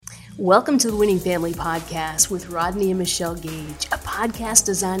Welcome to the Winning Family Podcast with Rodney and Michelle Gage, a podcast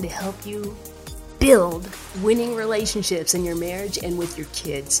designed to help you build winning relationships in your marriage and with your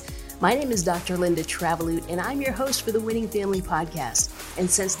kids. My name is Dr. Linda Travelute, and I'm your host for the Winning Family Podcast. And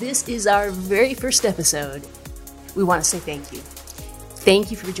since this is our very first episode, we want to say thank you. Thank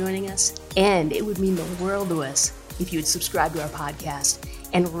you for joining us, and it would mean the world to us if you would subscribe to our podcast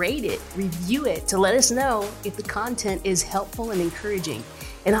and rate it, review it to let us know if the content is helpful and encouraging.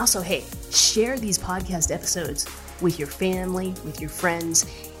 And also, hey, share these podcast episodes with your family, with your friends,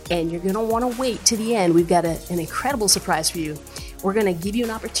 and you're going to want to wait to the end. We've got an incredible surprise for you. We're going to give you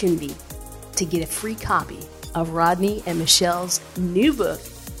an opportunity to get a free copy of Rodney and Michelle's new book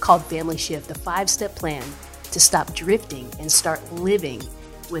called Family Shift, the 5-step plan to stop drifting and start living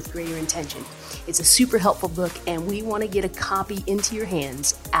with greater intention. It's a super helpful book, and we want to get a copy into your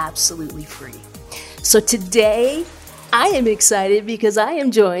hands absolutely free. So today, I am excited because I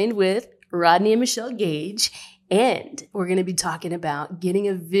am joined with Rodney and Michelle Gage, and we're going to be talking about getting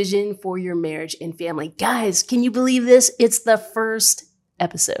a vision for your marriage and family. Guys, can you believe this? It's the first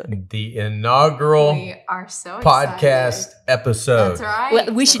episode. The inaugural we are so podcast excited. episode. That's right.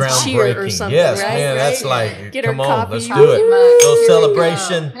 Well, we should cheer or something, yes, right? man, that's Right? like, Get come our on, copy. let's do Coffee it. mug. Little Here we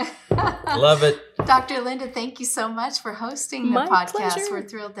celebration. go. Love it. Dr. Linda, thank you so much for hosting the My podcast. pleasure. We're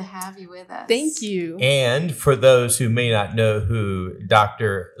thrilled to have you with us. Thank you. And for those who may not know who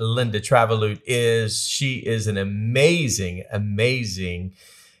Dr. Linda Travelute is, she is an amazing, amazing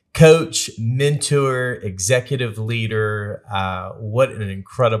coach, mentor, executive leader. What an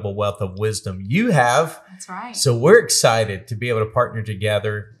incredible wealth of wisdom you have. That's right. So we're excited to be able to partner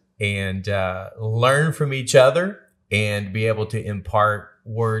together and learn from each other and be able to impart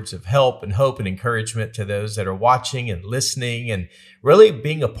words of help and hope and encouragement to those that are watching and listening, and really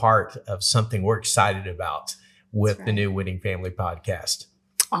being a part of something we're excited about with the new Winning Family Podcast.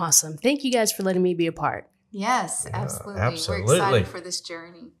 Awesome. Thank you guys for letting me be a part. Yes, absolutely. absolutely. We're excited for this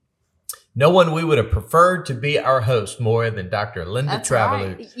journey. No one we would have preferred to be our host more than Dr. Linda That's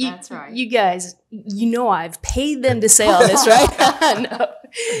Travelute. right. You, That's right. You guys, you know I've paid them to say all this, right? No.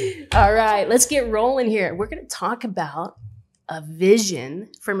 All right, let's get rolling here. We're going to talk about a vision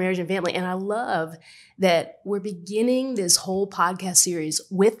for marriage and family. And I love that we're beginning this whole podcast series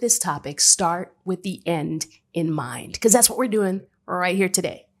with this topic, start with the end in mind, because that's what we're doing right here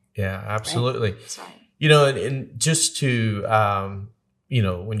today. Yeah, absolutely. That's right. You know, and just to,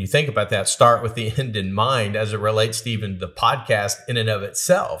 when you think about that, start with the end in mind as it relates to even the podcast in and of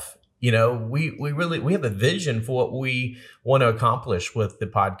itself. You know, we have a vision for what we want to accomplish with the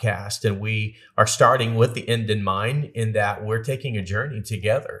podcast, and we are starting with the end in mind, in that we're taking a journey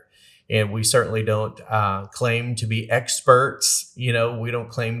together. And we certainly don't claim to be experts. You know, we don't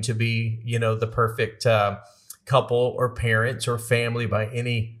claim to be, the perfect couple or parents or family by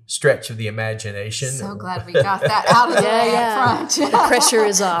any stretch of the imagination. So glad we got that out of the way up front. The pressure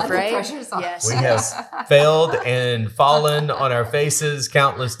is off, The right? pressure is off. Yes. We have failed and fallen on our faces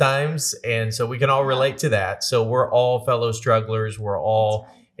countless times, and so we can all relate to that. So we're all fellow strugglers. We're all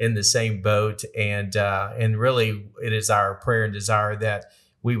in the same boat, and really, it is our prayer and desire that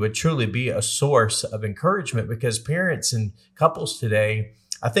we would truly be a source of encouragement, because parents and couples today,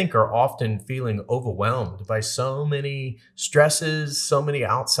 I think, are often feeling overwhelmed by so many stresses, so many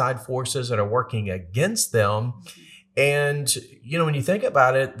outside forces that are working against them. And, when you think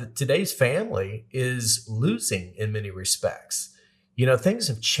about it, today's family is losing in many respects. Things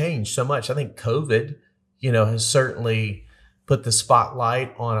have changed so much. I think COVID, has certainly put the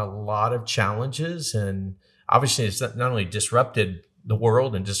spotlight on a lot of challenges. And obviously, it's not only disrupted the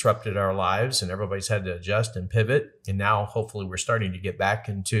world and disrupted our lives, and everybody's had to adjust and pivot. And now hopefully we're starting to get back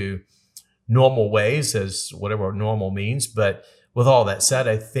into normal ways, as whatever normal means. But with all that said,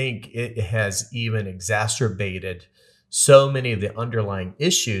 I think it has even exacerbated so many of the underlying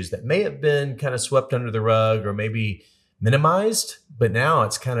issues that may have been kind of swept under the rug or maybe minimized, but now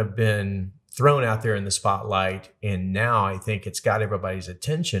it's kind of been thrown out there in the spotlight. And now I think it's got everybody's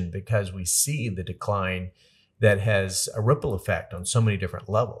attention, because we see the decline that has a ripple effect on so many different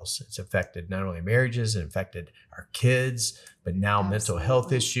levels. It's affected not only marriages, it affected our kids, but now mental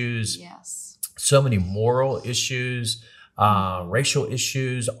health issues, so many moral issues, racial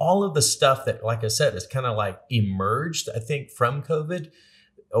issues, all of the stuff that, like I said, has kind of like emerged, I think, from COVID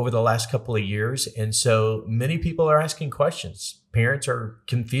over the last couple of years. And so many people are asking questions. Parents are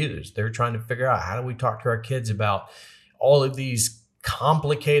confused. They're trying to figure out, how do we talk to our kids about all of these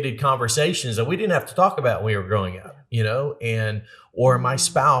complicated conversations that we didn't have to talk about when we were growing up, or my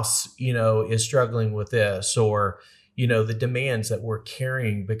spouse, is struggling with this, or, the demands that we're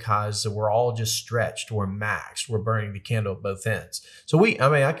carrying because we're all just stretched, we're maxed, we're burning the candle at both ends. So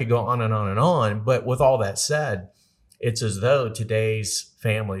I could go on and on and on, but with all that said, it's as though today's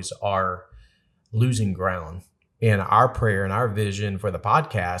families are losing ground. And our prayer and our vision for the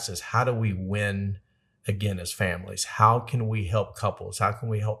podcast is, how do we win again as families? How can we help couples? How can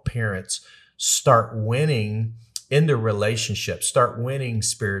we help parents start winning in their relationships, start winning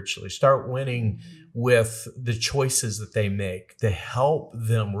spiritually, start winning with the choices that they make to help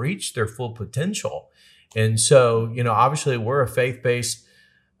them reach their full potential? And so, obviously we're a faith-based,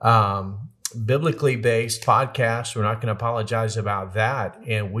 biblically based podcast. We're not going to apologize about that.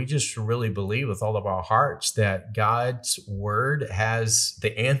 And we just really believe with all of our hearts that God's word has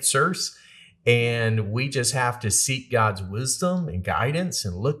the answers. And we just have to seek God's wisdom and guidance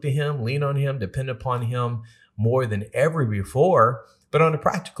and look to him, lean on him, depend upon him more than ever before. But on a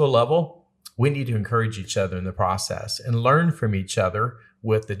practical level, we need to encourage each other in the process and learn from each other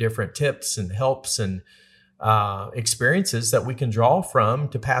with the different tips and helps and experiences that we can draw from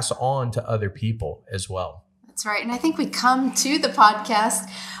to pass on to other people as well. That's right. And I think we come to the podcast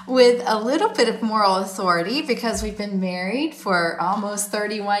with a little bit of moral authority because we've been married for almost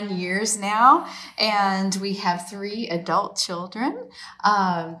 31 years now. And we have 3 adult children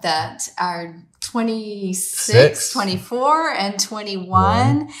that are 26, 24, and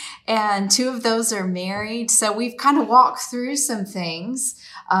 21. And 2 of those are married. So we've kind of walked through some things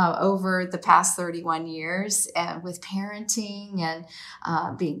over the past 31 years with parenting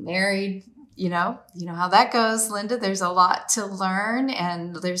and being married. You know how that goes, Linda. There's a lot to learn,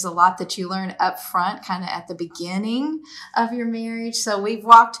 and there's a lot that you learn up front, kind of at the beginning of your marriage. So we've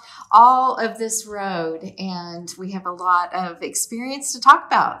walked all of this road, and we have a lot of experience to talk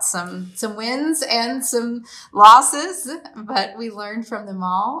about, some wins and some losses, but we learned from them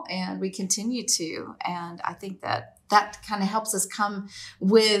all, and we continue to. And I think that kind of helps us come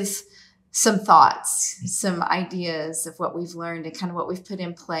with some thoughts, some ideas of what we've learned and kind of what we've put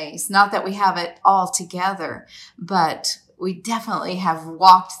in place. Not that we have it all together, but we definitely have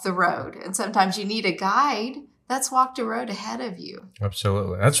walked the road. And sometimes you need a guide that's walked a road ahead of you.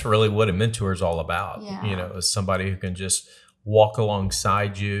 Absolutely. That's really what a mentor is all about. Yeah. Is somebody who can just walk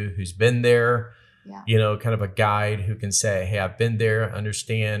alongside you, who's been there, kind of a guide who can say, hey, I've been there,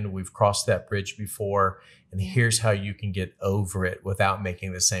 understand, we've crossed that bridge before. And here's how you can get over it without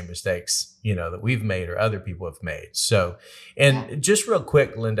making the same mistakes, that we've made or other people have made. So, and just real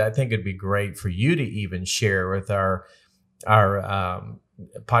quick, Linda, I think it'd be great for you to even share with our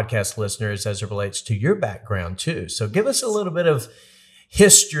podcast listeners as it relates to your background too. So give us a little bit of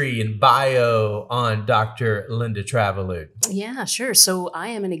history and bio on Dr. Linda Travelute. Yeah, sure. So I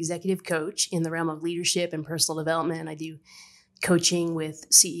am an executive coach in the realm of leadership and personal development. I do coaching with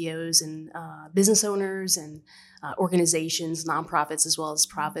CEOs and business owners and organizations, nonprofits, as well as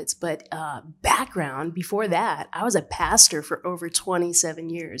profits. But background, before that, I was a pastor for over 27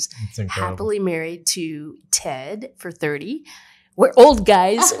 years. That's incredible. Happily married to Ted for 30. We're old,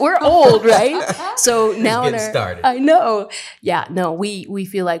 guys. We're old, right? So now getting started. I know. Yeah, no, we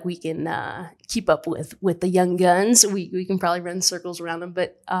feel like we can keep up with the young guns. We can probably run circles around them.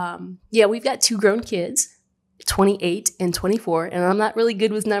 But we've got 2 grown kids, 28 and 24. And I'm not really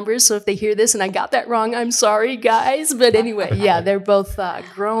good with numbers. So if they hear this and I got that wrong, I'm sorry, guys. But anyway, they're both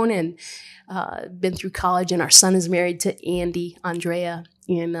grown and been through college. And our son is married to Andrea.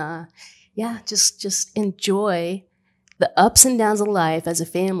 And just enjoy the ups and downs of life as a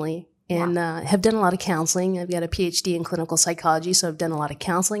family. And have done a lot of counseling. I've got a PhD in clinical psychology. So I've done a lot of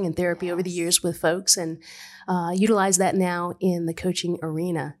counseling and therapy over the years with folks and utilize that now in the coaching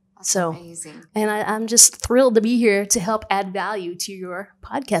arena. That's amazing. And I'm just thrilled to be here to help add value to your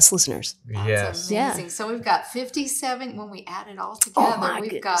podcast listeners. That's amazing. So we've got 57, when we add it all together,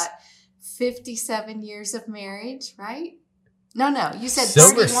 we've got 57 years of marriage, right? No, you said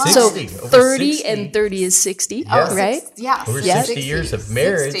 31. So 30 and 30 is 60, right? Over 60 years of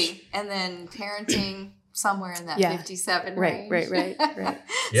marriage. 60, and then parenting somewhere in that 57 range. Right.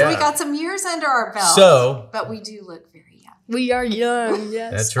 So we got some years under our belt, but we do look very young. We are young,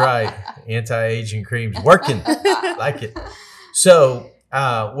 yes. That's right. Anti-aging cream's working. Like it. So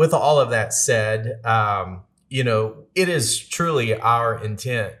with all of that said, it is truly our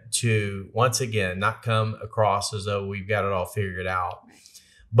intent to, once again, not come across as though we've got it all figured out.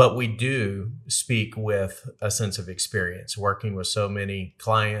 But we do speak with a sense of experience, working with so many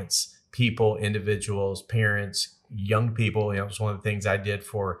clients, people, individuals, parents, young people. It was one of the things I did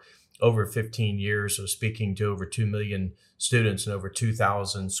for over 15 years of speaking to over 2 million students in over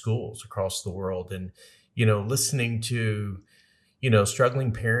 2,000 schools across the world. And, listening to,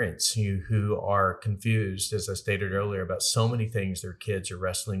 struggling parents who are confused, as I stated earlier, about so many things their kids are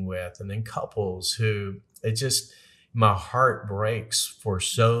wrestling with, and then couples who my heart breaks for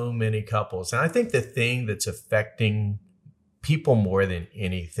so many couples. And I think the thing that's affecting people more than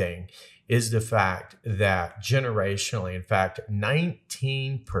anything is the fact that generationally, in fact,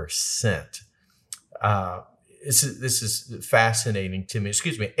 19%, this is fascinating to me,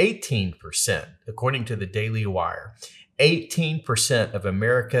 18%, according to the Daily Wire, 18%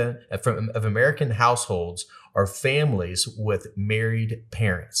 of American households are families with married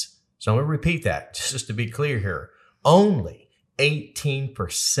parents. So I'm going to repeat that just to be clear here. Only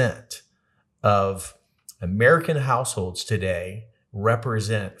 18% of American households today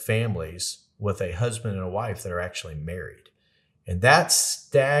represent families with a husband and a wife that are actually married. And that's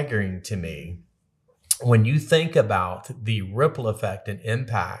staggering to me when you think about the ripple effect and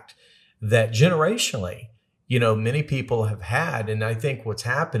impact that generationally, many people have had. And I think what's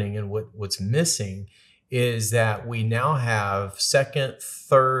happening and what's missing is that we now have second,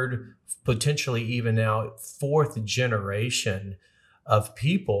 third, potentially even now fourth generation of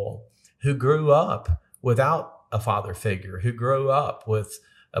people who grew up without a father figure, who grew up with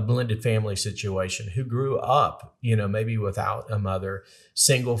a blended family situation, who grew up, maybe without a mother,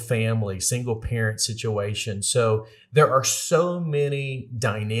 single family, single parent situation. So there are so many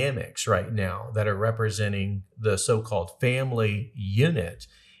dynamics right now that are representing the so-called family unit.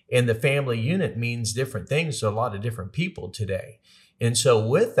 And the family unit means different things to a lot of different people today. And so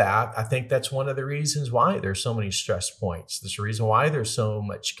with that, I think that's one of the reasons why there's so many stress points. That's the reason why there's so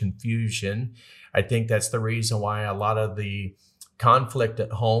much confusion. I think that's the reason why a lot of the conflict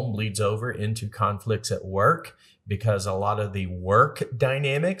at home leads over into conflicts at work, because a lot of the work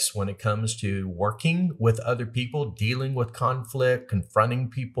dynamics when it comes to working with other people, dealing with conflict, confronting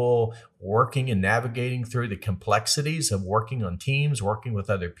people, working and navigating through the complexities of working on teams, working with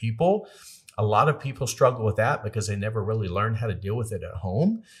other people. A lot of people struggle with that because they never really learned how to deal with it at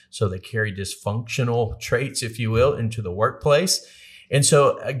home. So they carry dysfunctional traits, if you will, into the workplace. And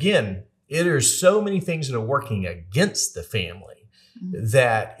so again, there's so many things that are working against the family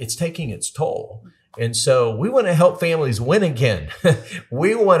that it's taking its toll. And so we want to help families win again.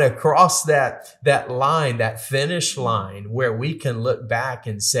 We want to cross that line, that finish line, where we can look back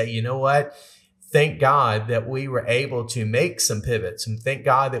and say, you know what? Thank God that we were able to make some pivots, and thank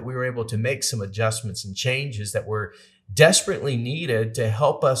God that we were able to make some adjustments and changes that were desperately needed to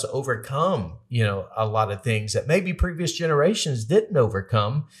help us overcome, a lot of things that maybe previous generations didn't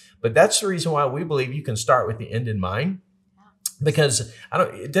overcome. But that's the reason why we believe you can start with the end in mind. Because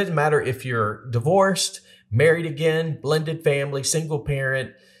it doesn't matter if you're divorced, married again, blended family, single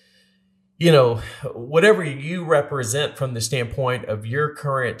parent, whatever you represent from the standpoint of your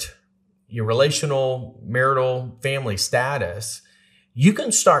relational, marital, family status, you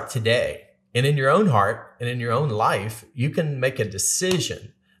can start today. And in your own heart and in your own life, you can make a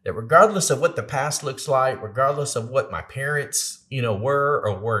decision that regardless of what the past looks like, regardless of what my parents, were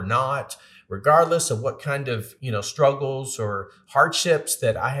or were not, regardless of what kind of, struggles or hardships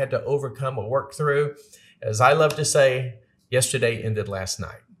that I had to overcome or work through, as I love to say, yesterday ended last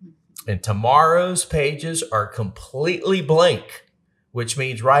night. And tomorrow's pages are completely blank, which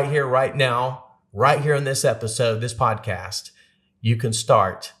means right here, right now, right here in this episode, this podcast, you can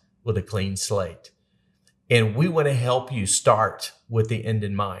start with a clean slate. And we want to help you start with the end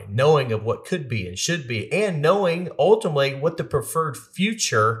in mind, knowing of what could be and should be, and knowing ultimately what the preferred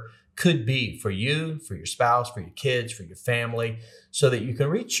future could be for you, for your spouse, for your kids, for your family, so that you can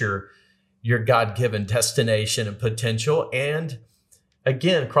reach your God-given destination and potential. And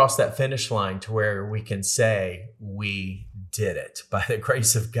again, cross that finish line to where we can say, we did it. By the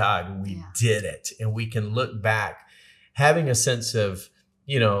grace of God, we did it. And we can look back having a sense of,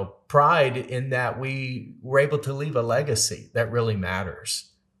 pride in that we were able to leave a legacy that really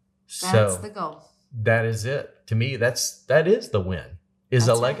matters. That's the goal. That is it. To me, that is the win, is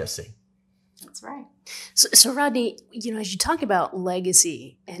a legacy. Right. That's right. So Rodney, as you talk about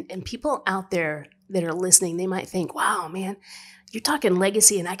legacy and people out there that are listening, they might think, wow, man, you're talking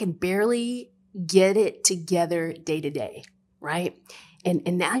legacy and I can barely get it together day to day, right?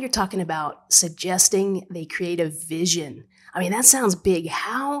 And now you're talking about suggesting they create a vision. I mean, that sounds big.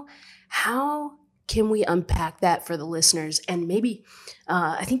 How can we unpack that for the listeners? And maybe,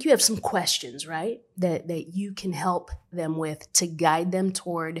 I think you have some questions, right? That you can help them with to guide them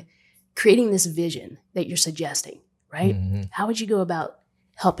toward creating this vision that you're suggesting, right? Mm-hmm. How would you go about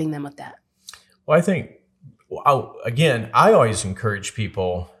helping them with that? Well, I think, I always encourage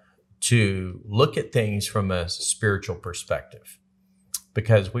people to look at things from a spiritual perspective,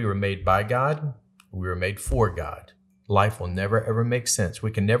 because we were made by God. We were made for God. life will never, ever make sense.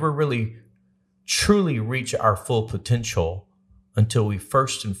 We can never really truly reach our full potential until we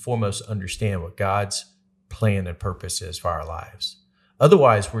first and foremost understand what God's plan and purpose is for our lives.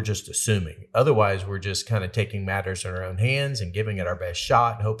 Otherwise, we're just assuming. Otherwise, we're just kind of taking matters in our own hands and giving it our best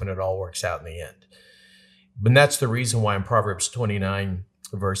shot and hoping it all works out in the end. But that's the reason why in Proverbs 29,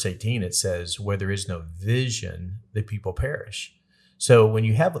 verse 18, it says, where there is no vision, the people perish. So when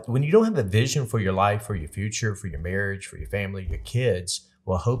you don't have a vision for your life, for your future, for your marriage, for your family, your kids,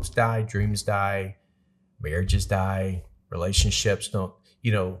 well, hopes die, dreams die, marriages die, relationships don't,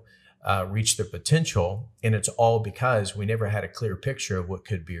 reach their potential. And it's all because we never had a clear picture of what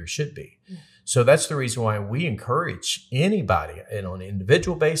could be or should be. Yeah. So that's the reason why we encourage anybody, and on an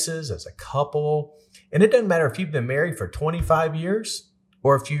individual basis, as a couple. And it doesn't matter if you've been married for 25 years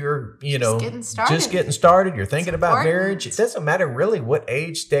or if you're, just getting started, you're thinking about marriage. It doesn't matter really what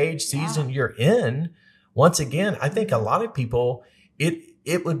age, stage, season you're in. Once again, I think a lot of people,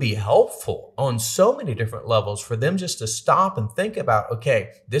 it would be helpful on so many different levels for them just to stop and think about,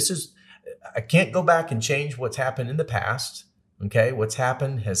 okay, I can't go back and change what's happened in the past. Okay. What's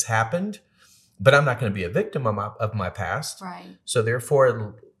happened has happened, but I'm not going to be a victim of my past. Right. So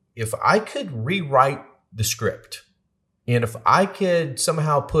therefore, if I could rewrite the script, and if I could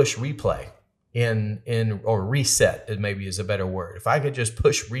somehow push replay or reset, it maybe is a better word. If I could just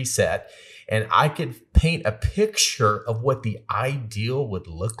push reset and I could paint a picture of what the ideal would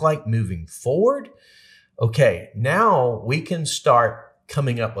look like moving forward, okay, now we can start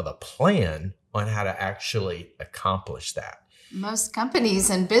coming up with a plan on how to actually accomplish that. Most companies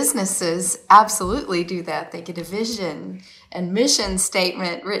and businesses absolutely do that. They get a vision and mission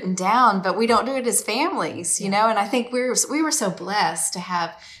statement written down, but we don't do it as families, and I think we were so blessed to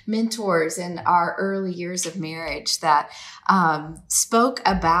have mentors in our early years of marriage that spoke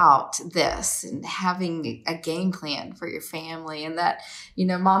about this and having a game plan for your family, and that,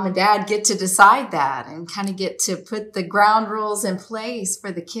 mom and dad get to decide that and kind of get to put the ground rules in place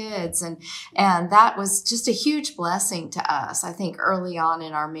for the kids. And that was just a huge blessing to us, I think, early on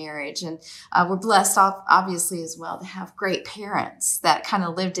in our marriage. And we're blessed, obviously, as well, to have great parents that kind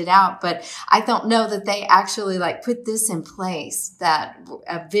of lived it out. But I don't know that they actually put this in place, that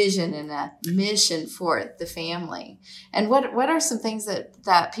a vision and a mission for the family. And what are some things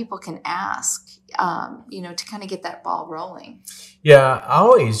that people can ask, to kind of get that ball rolling? Yeah, I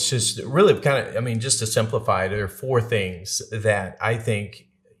always just really just to simplify, there are 4 things that I think,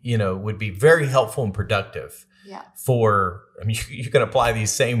 would be very helpful and productive. Yeah. You can apply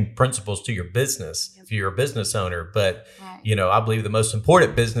these same principles to your business if you're a business owner, but, right. I believe the most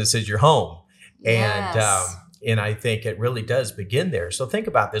important business is your home. Yes. And I think it really does begin there. So think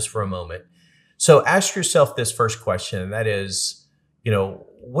about this for a moment. So ask yourself this first question, and that is,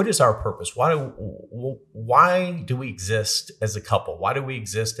 what is our purpose? Why do we exist as a couple? Why do we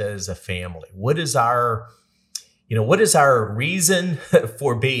exist as a family? What is our reason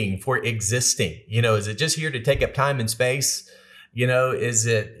for being, for existing? Is it just here to take up time and space? Is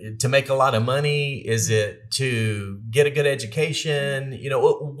it to make a lot of money? Is it to get a good education?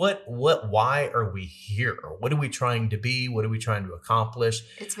 Why are we here? What are we trying to be? What are we trying to accomplish?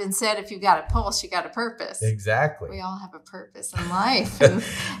 It's been said, if you got a pulse, you got a purpose. Exactly. We all have a purpose in life. And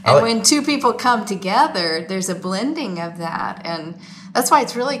when 2 people come together, there's a blending of that. And that's why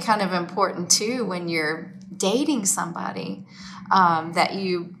it's really kind of important too, when you're dating somebody, that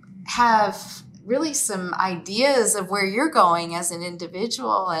you have really some ideas of where you're going as an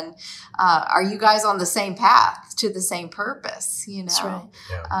individual, and are you guys on the same path to the same purpose? That's right.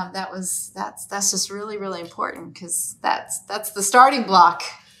 Yeah. That's just really, really important, because that's the starting block.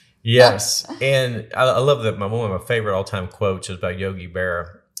 Yes, and I love that. One of my favorite all-time quotes is by Yogi Berra,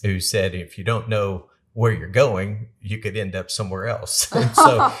 who said, "If you don't know where you're going, you could end up somewhere else." And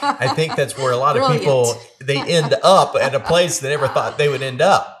so I think that's where a lot of people, they end up at a place they never thought they would end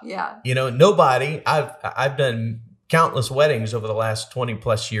up. Yeah. Nobody, I've done countless weddings over the last 20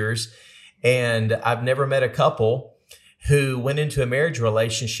 plus years, and I've never met a couple who went into a marriage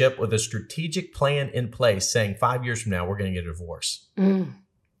relationship with a strategic plan in place saying 5 years from now, we're going to get a divorce. Mm.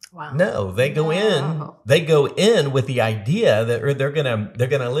 Wow. No, they go in with the idea that they're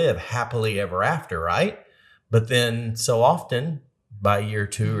gonna live happily ever after, right? But then so often by year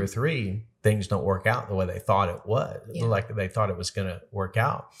 2 or 3, things don't work out the way they thought it would, like they thought it was going to work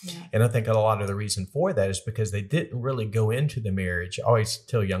out. Yeah. And I think a lot of the reason for that is because they didn't really go into the marriage. I always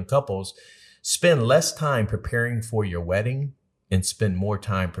tell young couples, spend less time preparing for your wedding and spend more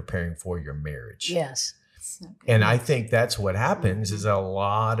time preparing for your marriage. Yes. And I think that's what happens is a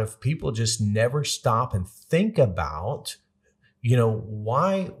lot of people just never stop and think about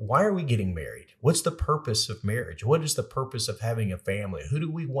why are we getting married? What's the purpose of marriage? What is the purpose of having a family? Who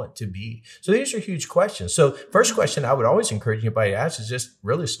do we want to be? So these are huge questions. So first question I would always encourage anybody to ask is just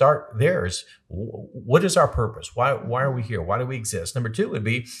really start there is, what is our purpose? Why are we here? Why do we exist? Number 2 would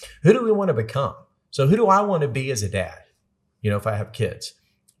be, who do we want to become? So who do I want to be as a dad? If I have kids,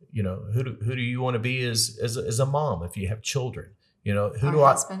 who do you want to be as a mom if you have children?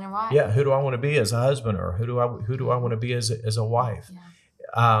 Husband and wife. Yeah, who do I want to be as a husband, or who do I want to be as a wife?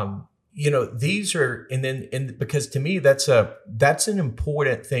 Yeah. These are, and because to me that's an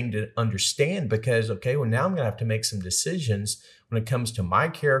important thing to understand, because now I'm going to have to make some decisions when it comes to my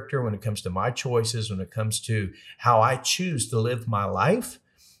character, when it comes to my choices, when it comes to how I choose to live my life.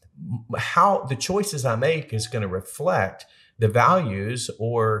 How the choices I make is going to reflect the values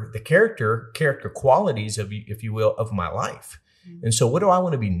or the character qualities of, if you will, of my life. And so what do I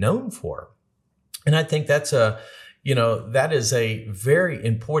want to be known for? And I think that is a very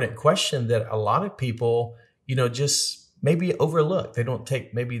important question that a lot of people, just maybe overlook. They don't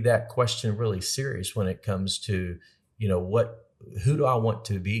take maybe that question really serious when it comes to, who do I want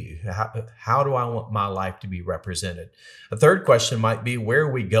to be? How do I want my life to be represented? A third question might be, where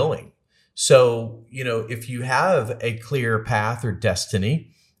are we going? So, if you have a clear path or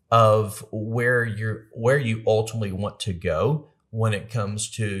destiny of where you ultimately want to go, when it comes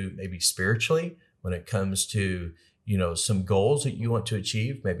to maybe spiritually, when it comes to, some goals that you want to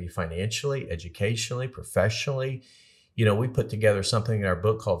achieve, maybe financially, educationally, professionally. We put together something in our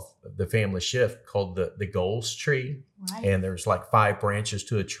book called The Family Shift called the Goals Tree. Right. And there's like 5 branches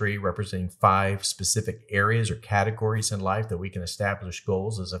to a tree representing 5 specific areas or categories in life that we can establish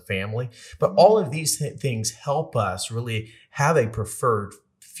goals as a family. But all of these things help us really have a preferred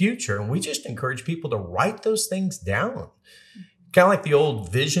future. And we just encourage people to write those things down. Kind of like the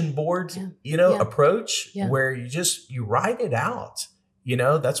old vision board, approach, where you write it out.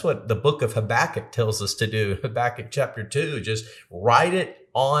 That's what the book of Habakkuk tells us to do. Habakkuk chapter 2, just write it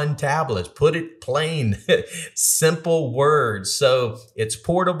on tablets, put it plain, simple words. So it's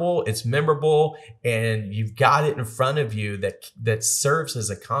portable, it's memorable, and you've got it in front of you that serves as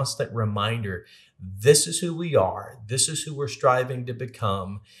a constant reminder. This is who we are. This is who we're striving to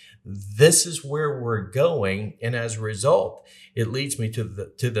become. This is where we're going. And as a result, it leads me to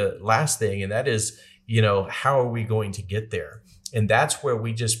the last thing. And that is, how are we going to get there? And that's where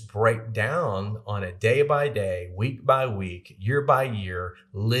we just break down on a day by day, week by week, year by year,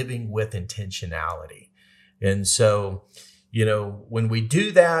 living with intentionality. And so, when we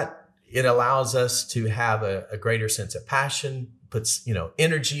do that, it allows us to have a greater sense of passion, puts,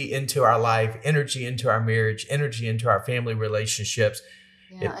 energy into our life, energy into our marriage, energy into our family relationships.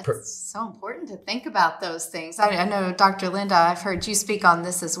 Yeah, it's so important to think about those things. I know, Dr. Linda, I've heard you speak on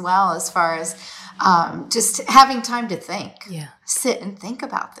this as well, as far as just having time to think. Yeah. Sit and think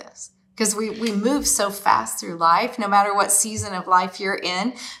about this. Because we move so fast through life, no matter what season of life you're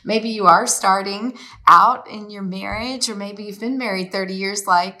in. Maybe you are starting out in your marriage, or maybe you've been married 30 years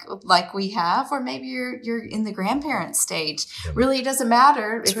like we have, or maybe you're in the grandparent stage. Yeah. Really, it doesn't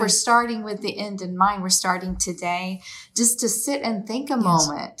matter if we're starting with the end in mind. We're starting today just to sit and think a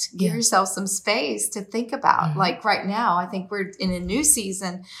moment. Give yourself some space to think about. Mm-hmm. Like right now, I think we're in a new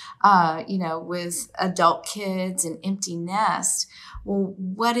season, with adult kids and empty nest. Well,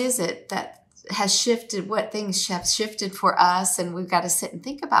 what is it that has shifted? What things have shifted for us? And we've got to sit and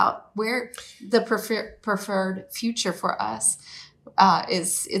think about where the preferred future for us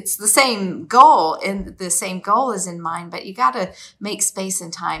is. It's the same goal, and the same goal is in mind, but you got to make space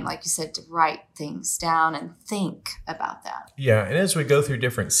and time, like you said, to write things down and think about that. Yeah. And as we go through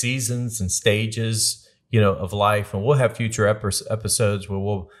different seasons and stages, of life, and we'll have future episodes where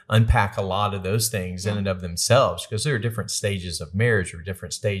we'll unpack a lot of those things in and of themselves, because there are different stages of marriage or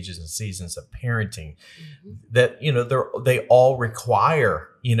different stages and seasons of parenting that, they all require,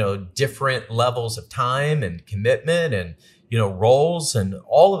 different levels of time and commitment and, roles and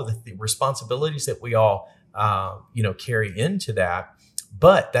all of the responsibilities that we all, carry into that.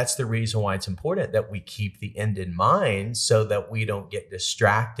 But that's the reason why it's important that we keep the end in mind so that we don't get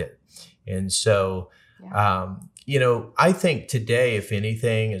distracted. And so, I think today, if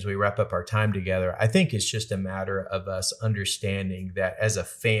anything, as we wrap up our time together, I think it's just a matter of us understanding that as a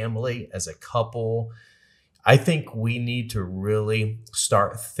family, as a couple, I think we need to really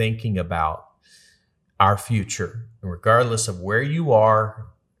start thinking about our future, regardless of where you are.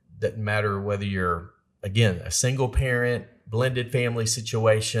 Doesn't matter whether you're, again, a single parent, blended family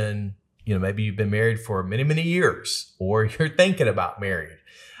situation, maybe you've been married for many, many years, or you're thinking about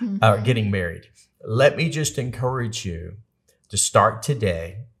getting married. Let me just encourage you to start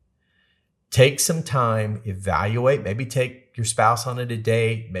today. Take some time, evaluate, maybe take your spouse on a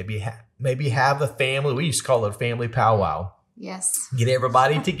date, maybe have a family. We used to call it a family powwow. Yes. Get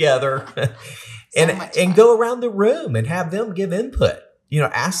everybody together and go around the room and have them give input.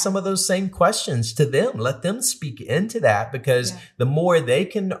 Ask some of those same questions to them. Let them speak into that, because the more they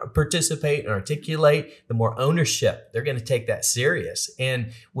can participate and articulate, the more ownership they're going to take that serious.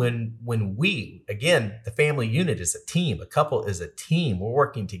 And when we, again, the family unit is a team, a couple is a team, we're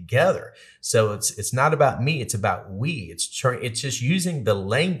working together. So it's not about me, it's about we. It's just using the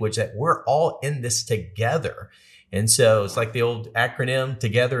language that we're all in this together. And so it's like the old acronym,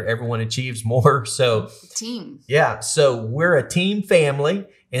 together, everyone achieves more. So team. Yeah. So we're a team family.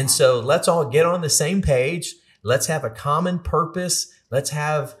 And so let's all get on the same page. Let's have a common purpose. Let's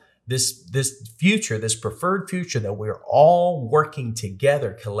have this future, this preferred future that we're all working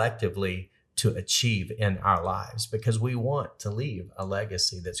together collectively to achieve in our lives, because we want to leave a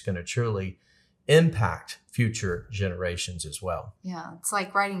legacy that's going to truly impact future generations as well. Yeah, it's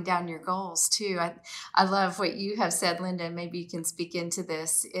like writing down your goals too. I love what you have said, Linda. Maybe you can speak into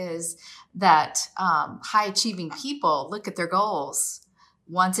this, is that high achieving people look at their goals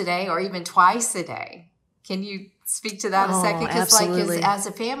once a day or even twice a day. Can you speak to that a second? Because like as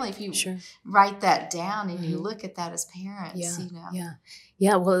a family, if you write that down and you look at that as parents,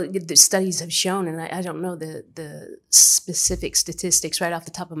 Yeah, well, the studies have shown, and I don't know the specific statistics right off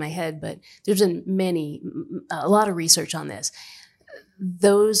the top of my head, but there's been a lot of research on this.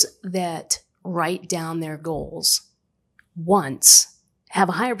 Those that write down their goals once have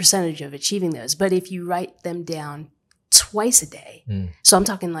a higher percentage of achieving those. But if you write them down twice a day, so I'm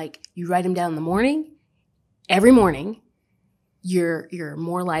talking like you write them down in the morning, every morning, you're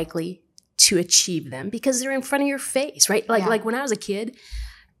more likely to achieve them because they're in front of your face, right? Like when I was a kid,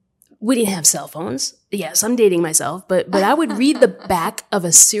 we didn't have cell phones. Yes, I'm dating myself, but I would read the back of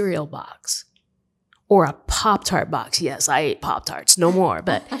a cereal box or a Pop-Tart box. Yes, I ate Pop-Tarts, no more.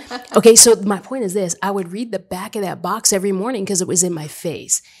 But okay, so my point is this. I would read the back of that box every morning because it was in my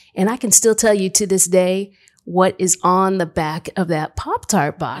face. And I can still tell you to this day what is on the back of that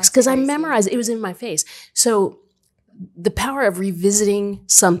Pop-Tart box because I memorized it. It was in my face. So the power of revisiting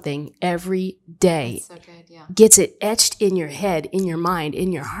something every day gets it etched in your head, in your mind,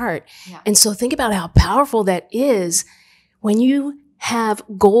 in your heart. Yeah. And so think about how powerful that is when you have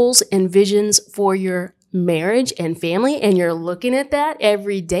goals and visions for your marriage and family, and you're looking at that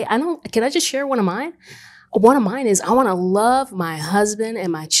every day. Can I just share one of mine? One of mine is I want to love my husband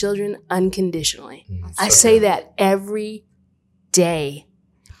and my children unconditionally. I say that every day.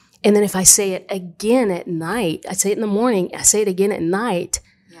 And then if I say it again at night, I say it in the morning, I say it again at night,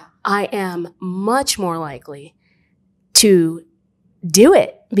 I am much more likely to do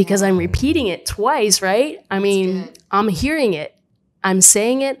it because I'm repeating it twice, right? I mean, I'm hearing it. I'm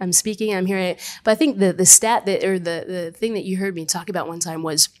saying it, I'm speaking, I'm hearing it. But I think the stat the thing that you heard me talk about one time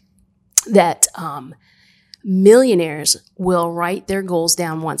was that millionaires will write their goals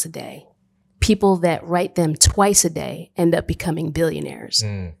down once a day. People that write them twice a day end up becoming billionaires.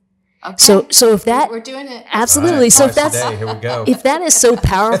 Okay. So if that, we're doing it. Absolutely. Right, so if that's, here we go. If that is so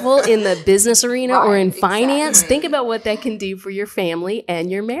powerful in the business arena or in finance, think about what that can do for your family and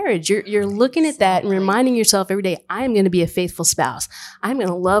your marriage. You're looking at that and reminding yourself every day, I am going to be a faithful spouse. I'm going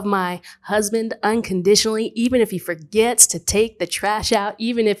to love my husband unconditionally, even if he forgets to take the trash out,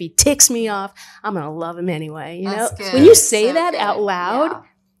 even if he ticks me off, I'm going to love him anyway. You know, when you say that out loud,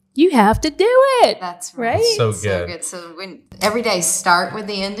 you have to do it. That's right. So good. So when every day start with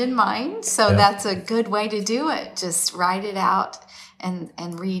the end in mind. So that's a good way to do it. Just write it out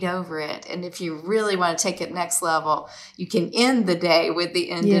and read over it. And if you really want to take it next level, you can end the day with the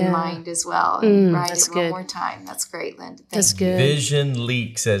end in mind as well. And write it one more time. That's great, Linda. That's good. Vision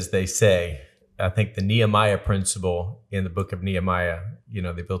leaks, as they say. I think the Nehemiah principle in the book of Nehemiah,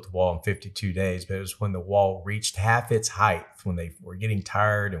 they built the wall in 52 days, but it was when the wall reached half its height, when they were getting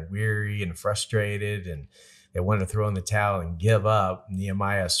tired and weary and frustrated and they wanted to throw in the towel and give up.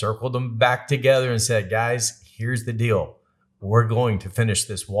 Nehemiah circled them back together and said, guys, here's the deal. We're going to finish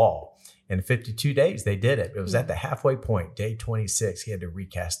this wall. In 52 days, they did it. It was at the halfway point, day 26, he had to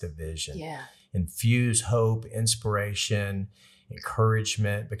recast a vision, infuse hope, inspiration,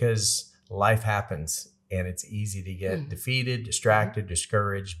 encouragement, because life happens and it's easy to get defeated, distracted,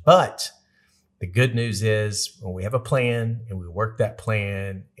 discouraged. But the good news is when we have a plan and we work that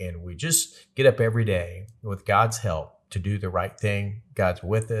plan and we just get up every day with God's help to do the right thing, God's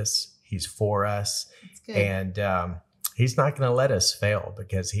with us. He's for us. And he's not going to let us fail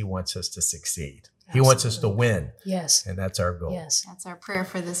because he wants us to succeed. He wants us to win. Yes. And that's our goal. Yes. That's our prayer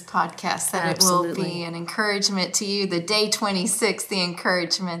for this podcast, that it will be an encouragement to you. The day 26, the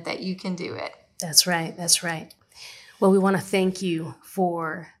encouragement that you can do it. That's right. That's right. Well, we want to thank you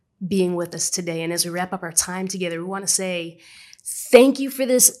for being with us today. And as we wrap up our time together, we want to say thank you for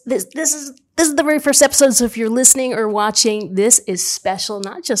this. This is the very first episode. So if you're listening or watching, this is special,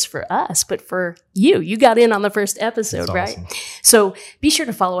 not just for us, but for you. You got in on the first episode, That's right? awesome. So be sure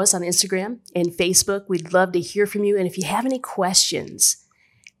to follow us on Instagram and Facebook. We'd love to hear from you. And if you have any questions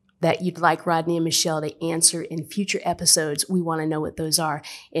that you'd like Rodney and Michelle to answer in future episodes, we want to know what those are.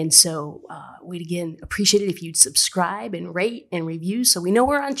 And so we'd again appreciate it if you'd subscribe and rate and review so we know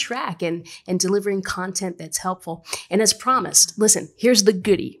we're on track and delivering content that's helpful. And as promised, listen, here's the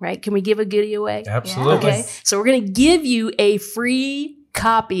goodie, right? Can we give a goodie away? Absolutely. Okay. So we're going to give you a free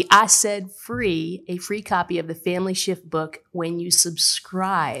copy. I said free, a free copy of the Family Shift book when you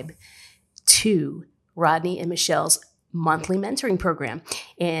subscribe to Rodney and Michelle's monthly mentoring program.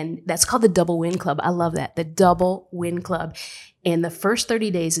 And that's called the Double Win Club. I love that. The Double Win Club. And the first 30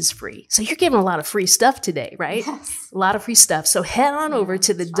 days is free. So you're getting a lot of free stuff today, right? Yes. A lot of free stuff. So head on over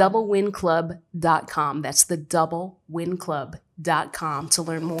to the doublewinclub.com. That's the doublewinclub.com to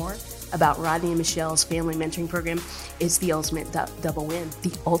learn more about Rodney and Michelle's family mentoring program. It's the ultimate double win,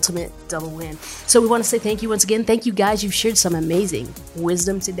 the ultimate double win. So we want to say thank you once again. Thank you guys. You've shared some amazing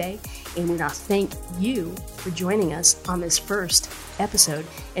wisdom today. And we want to thank you for joining us on this first episode.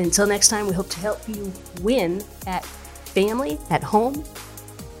 And until next time, we hope to help you win at family, at home,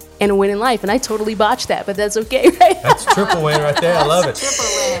 and a win in life. And I totally botched that, but that's okay, right? That's a triple win right there. I love it. Triple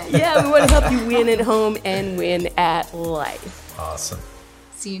win. Yeah, we want to help you win at home and win at life. Awesome.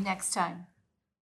 See you next time.